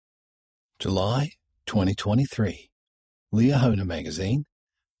July 2023. Liahona magazine,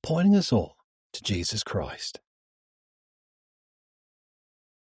 pointing us all to Jesus Christ.